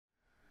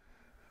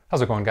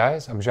How's it going,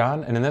 guys? I'm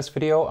John, and in this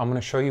video I'm going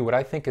to show you what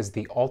I think is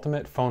the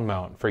ultimate phone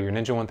mount for your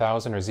Ninja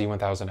 1000 or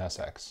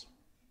Z1000SX.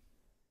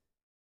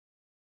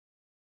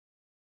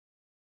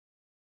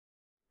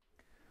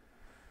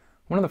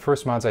 One of the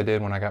first mods I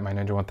did when I got my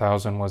Ninja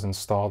 1000 was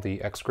install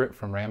the X-Grip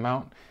from Ram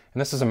Mount, and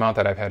this is a mount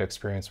that I've had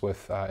experience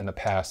with in the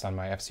past on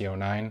my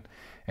FC09.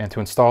 And to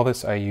install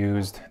this I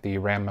used the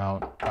Ram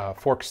Mount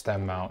fork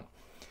stem mount,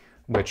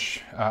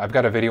 which I've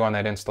got a video on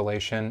that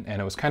installation,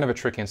 and it was kind of a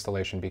tricky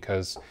installation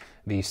because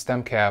the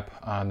stem cap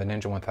on the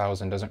Ninja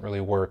 1000 doesn't really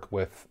work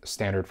with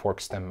standard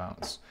fork stem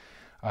mounts.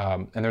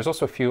 And there's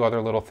also a few other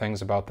little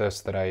things about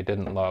this that I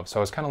didn't love. So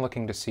I was kind of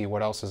looking to see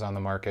what else is on the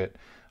market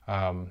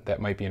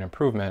that might be an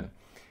improvement.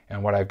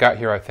 And what I've got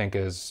here I think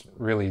is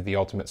really the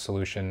ultimate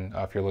solution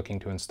if you're looking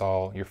to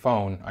install your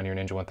phone on your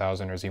Ninja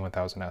 1000 or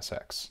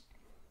Z1000SX.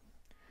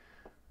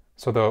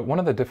 So one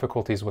of the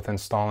difficulties with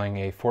installing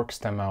a fork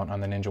stem mount on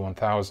the Ninja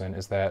 1000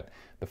 is that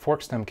the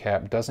fork stem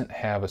cap doesn't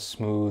have a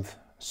smooth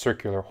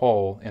circular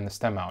hole in the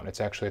stem mount. It's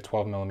actually a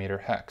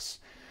 12mm hex.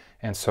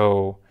 And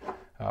so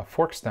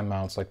fork stem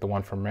mounts like the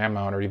one from Ram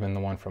Mount or even the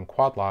one from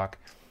Quad Lock,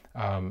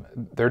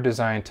 they're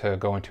designed to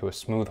go into a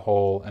smooth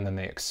hole and then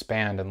they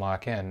expand and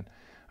lock in.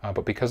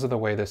 But because of the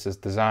way this is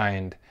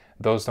designed,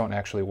 those don't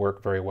actually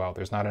work very well.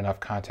 There's not enough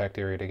contact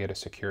area to get a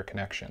secure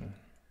connection.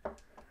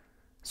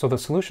 So the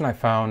solution I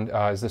found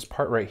is this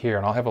part right here,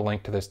 and I'll have a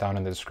link to this down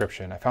in the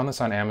description. I found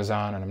this on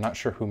Amazon, and I'm not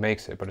sure who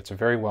makes it, but it's a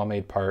very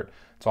well-made part.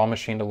 It's all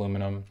machined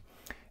aluminum,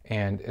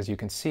 and as you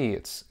can see,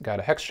 it's got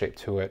a hex shape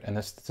to it, and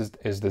this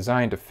is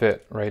designed to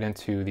fit right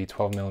into the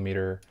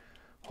 12mm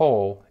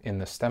hole in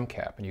the stem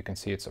cap, and you can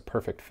see it's a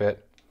perfect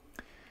fit.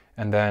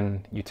 And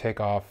then you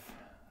take off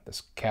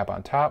this cap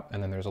on top,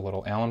 and then there's a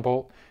little Allen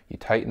bolt. You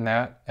tighten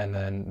that, and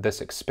then this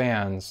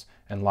expands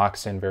and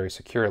locks in very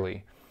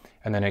securely.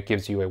 And then it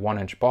gives you a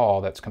 1-inch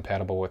ball that's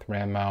compatible with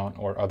Ram Mount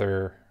or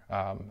other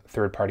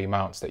third-party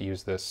mounts that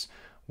use this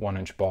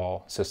 1-inch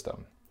ball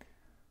system.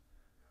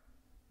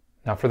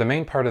 Now for the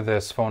main part of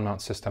this phone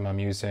mount system, I'm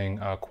using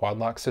a Quad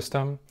Lock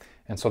system.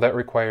 And so that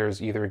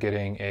requires either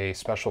getting a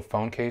special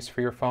phone case for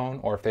your phone,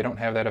 or if they don't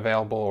have that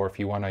available, or if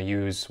you want to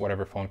use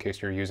whatever phone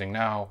case you're using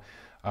now,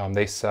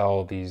 they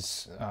sell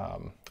these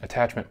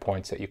attachment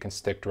points that you can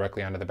stick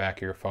directly onto the back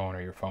of your phone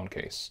or your phone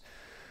case.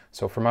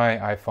 So for my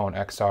iPhone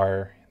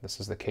XR, this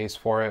is the case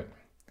for it.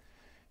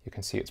 You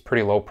can see it's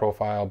pretty low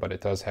profile, but it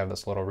does have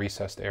this little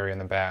recessed area in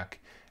the back,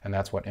 and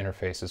that's what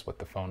interfaces with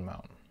the phone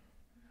mount.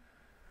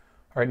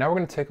 All right, now we're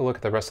going to take a look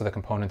at the rest of the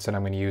components that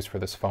I'm going to use for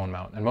this phone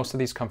mount, and most of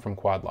these come from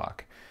Quad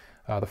Lock.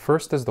 The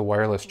first is the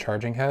wireless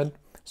charging head.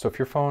 So if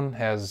your phone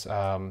has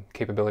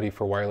capability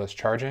for wireless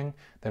charging,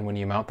 then when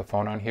you mount the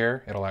phone on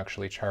here, it'll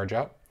actually charge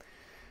up.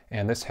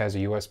 And this has a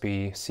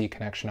USB-C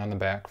connection on the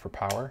back for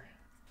power.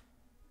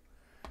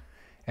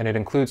 And it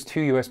includes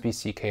two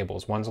USB-C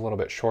cables. One's a little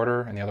bit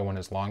shorter and the other one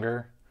is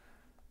longer.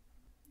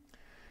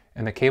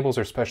 And the cables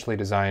are specially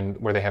designed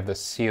where they have this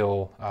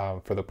seal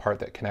for the part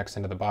that connects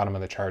into the bottom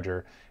of the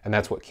charger, and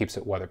that's what keeps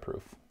it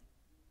weatherproof.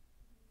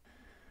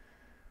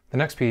 The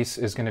next piece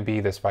is going to be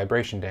this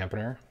vibration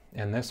dampener,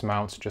 and this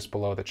mounts just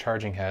below the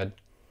charging head,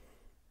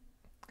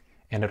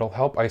 and it'll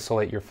help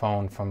isolate your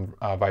phone from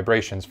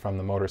vibrations from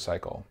the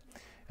motorcycle.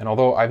 And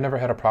although I've never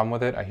had a problem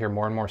with it, I hear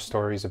more and more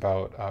stories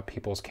about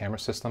people's camera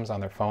systems on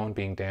their phone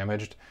being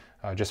damaged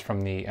just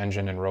from the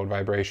engine and road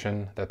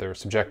vibration that they're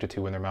subjected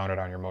to when they're mounted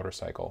on your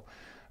motorcycle.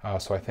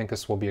 So I think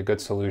this will be a good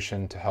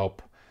solution to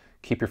help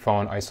keep your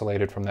phone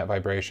isolated from that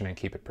vibration and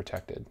keep it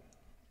protected.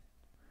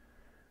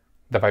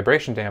 The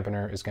vibration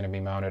dampener is going to be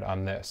mounted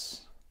on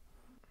this.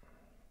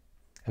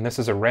 And this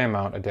is a Ram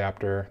mount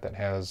adapter that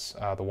has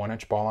the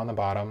 1-inch ball on the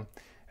bottom,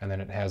 and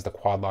then it has the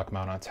Quad Lock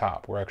mount on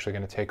top. We're actually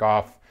going to take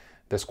off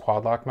this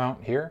Quad Lock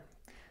mount here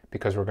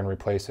because we're going to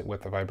replace it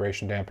with the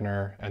vibration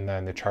dampener and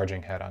then the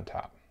charging head on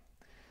top.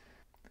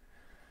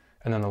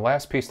 And then the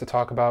last piece to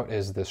talk about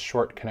is this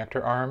short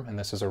connector arm, and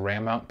this is a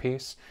Ram mount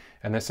piece,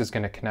 and this is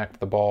going to connect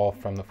the ball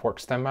from the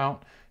fork stem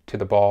mount to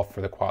the ball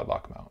for the Quad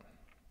Lock mount.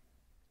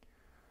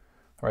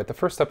 All right, the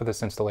first step of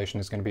this installation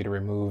is going to be to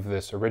remove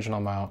this original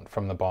mount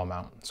from the ball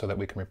mount so that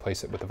we can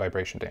replace it with the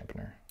vibration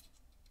dampener.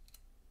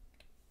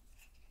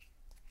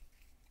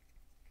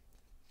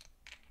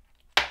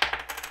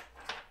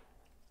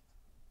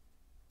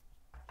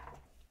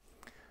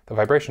 The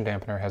vibration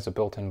dampener has a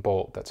built-in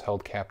bolt that's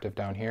held captive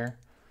down here,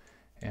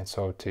 and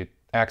so to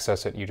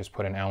access it you just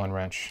put an Allen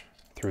wrench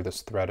through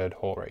this threaded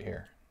hole right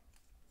here.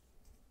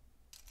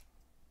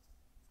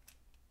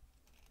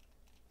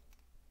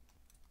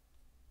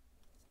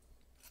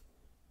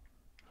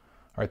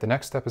 All right, the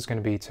next step is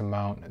going to be to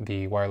mount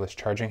the wireless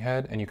charging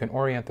head, and you can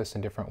orient this in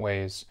different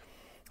ways.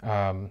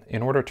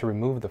 In order to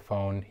remove the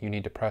phone, you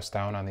need to press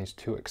down on these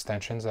two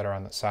extensions that are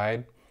on the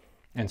side.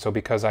 And so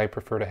because I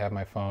prefer to have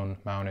my phone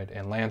mounted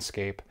in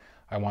landscape,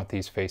 I want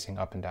these facing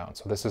up and down.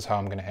 So this is how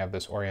I'm going to have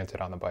this oriented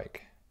on the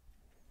bike.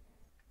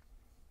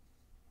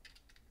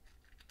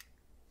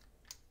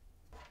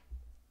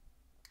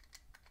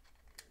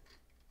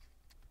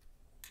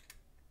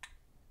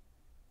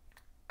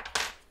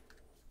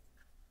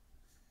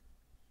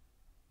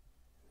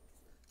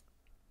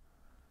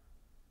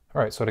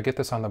 All right, so to get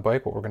this on the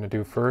bike, what we're going to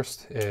do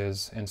first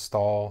is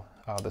install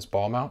this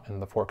ball mount in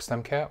the fork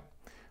stem cap.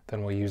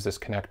 Then we'll use this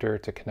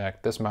connector to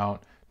connect this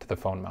mount to the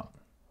phone mount.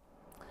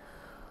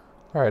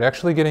 All right,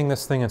 actually getting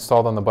this thing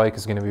installed on the bike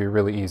is going to be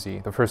really easy.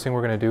 The first thing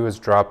we're going to do is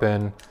drop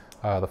in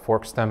the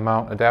fork stem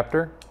mount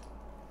adapter,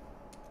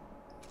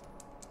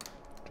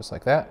 just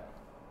like that.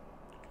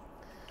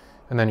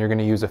 And then you're going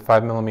to use a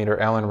 5mm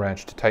Allen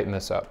wrench to tighten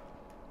this up.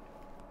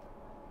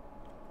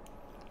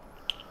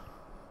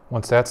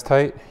 Once that's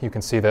tight, you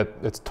can see that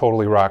it's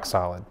totally rock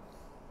solid.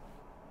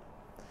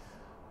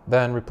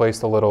 Then replace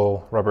the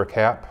little rubber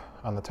cap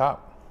on the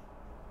top.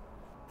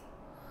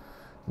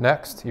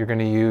 Next, you're going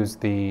to use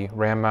the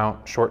ram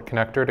mount short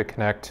connector to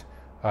connect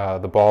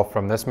the ball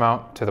from this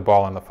mount to the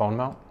ball on the phone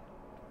mount.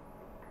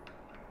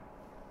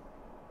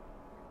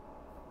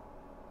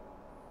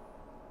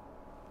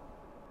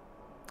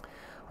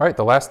 All right,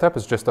 the last step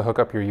is just to hook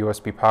up your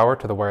USB power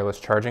to the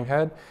wireless charging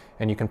head,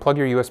 and you can plug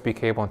your USB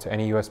cable into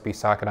any USB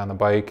socket on the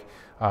bike.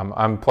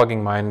 I'm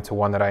plugging mine into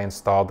one that I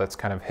installed that's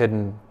kind of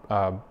hidden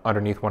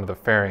underneath one of the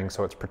fairings,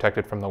 so it's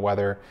protected from the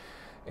weather.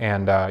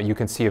 And you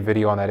can see a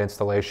video on that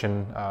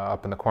installation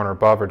up in the corner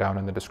above or down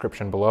in the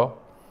description below.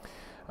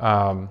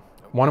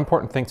 One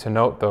important thing to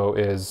note though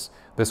is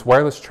this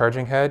wireless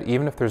charging head,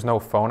 even if there's no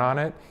phone on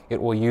it,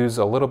 it will use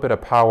a little bit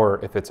of power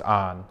if it's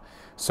on.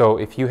 So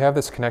if you have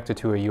this connected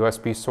to a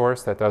USB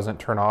source that doesn't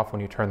turn off when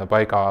you turn the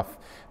bike off,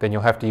 then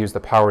you'll have to use the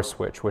power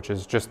switch, which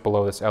is just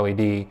below this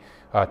LED,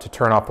 to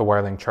turn off the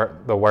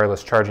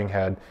wireless charging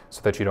head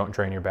so that you don't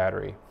drain your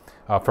battery.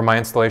 For my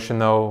installation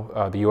though,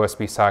 the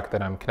USB socket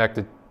that I'm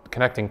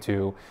connecting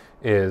to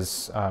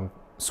is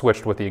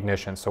switched with the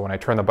ignition. So when I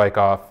turn the bike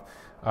off,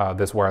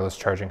 this wireless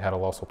charging head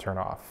will also turn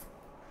off.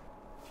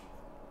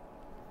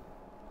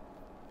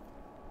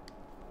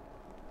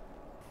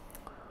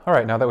 All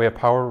right, now that we have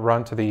power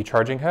run to the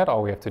charging head,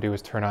 all we have to do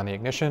is turn on the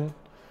ignition,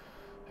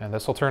 and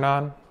this will turn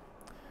on,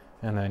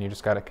 and then you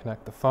just got to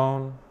connect the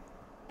phone,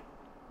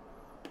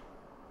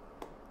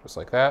 just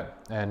like that,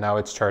 and now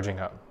it's charging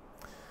up.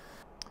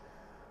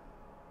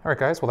 All right,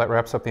 guys, well, that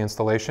wraps up the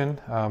installation.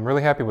 I'm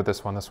really happy with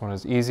this one. This one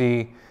is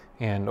easy,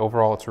 and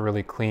overall, it's a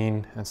really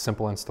clean and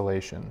simple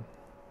installation.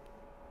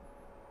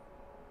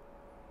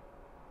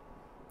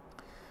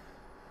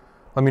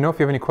 Let me know if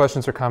you have any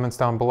questions or comments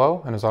down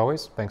below, and as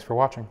always, thanks for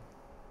watching.